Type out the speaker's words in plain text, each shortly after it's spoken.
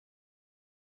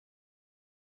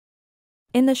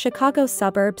In the Chicago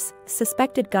suburbs,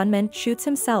 suspected gunman shoots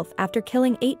himself after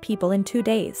killing 8 people in 2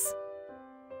 days.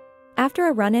 After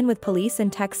a run-in with police in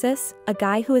Texas, a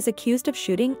guy who is accused of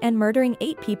shooting and murdering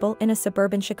 8 people in a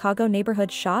suburban Chicago neighborhood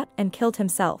shot and killed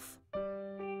himself.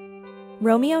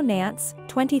 Romeo Nance,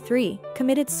 23,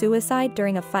 committed suicide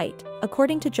during a fight,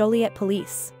 according to Joliet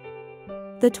police.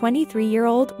 The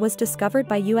 23-year-old was discovered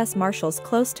by U.S. Marshals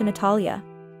close to Natalia.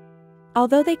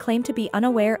 Although they claim to be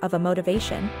unaware of a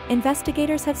motivation,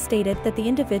 investigators have stated that the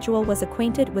individual was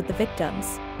acquainted with the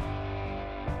victims.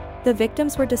 The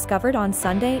victims were discovered on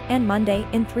Sunday and Monday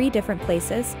in 3 different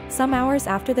places, some hours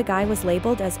after the guy was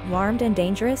labeled as armed and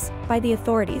dangerous by the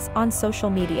authorities on social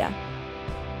media.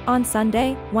 On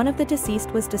Sunday, one of the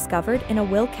deceased was discovered in a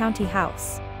Will County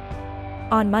house.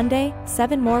 On Monday,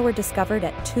 7 more were discovered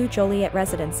at 2 Joliet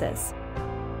residences.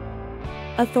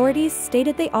 Authorities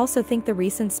stated they also think the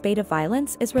recent spate of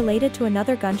violence is related to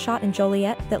another gunshot in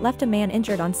Joliet that left a man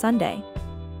injured on Sunday.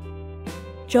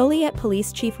 Joliet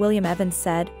Police Chief William Evans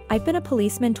said, "I've been a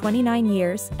policeman 29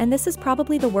 years, and this is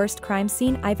probably the worst crime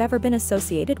scene I've ever been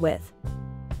associated with."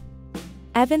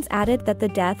 Evans added that the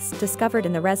deaths discovered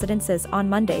in the residences on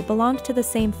Monday belonged to the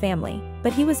same family,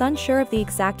 but he was unsure of the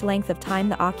exact length of time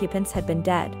the occupants had been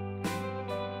dead.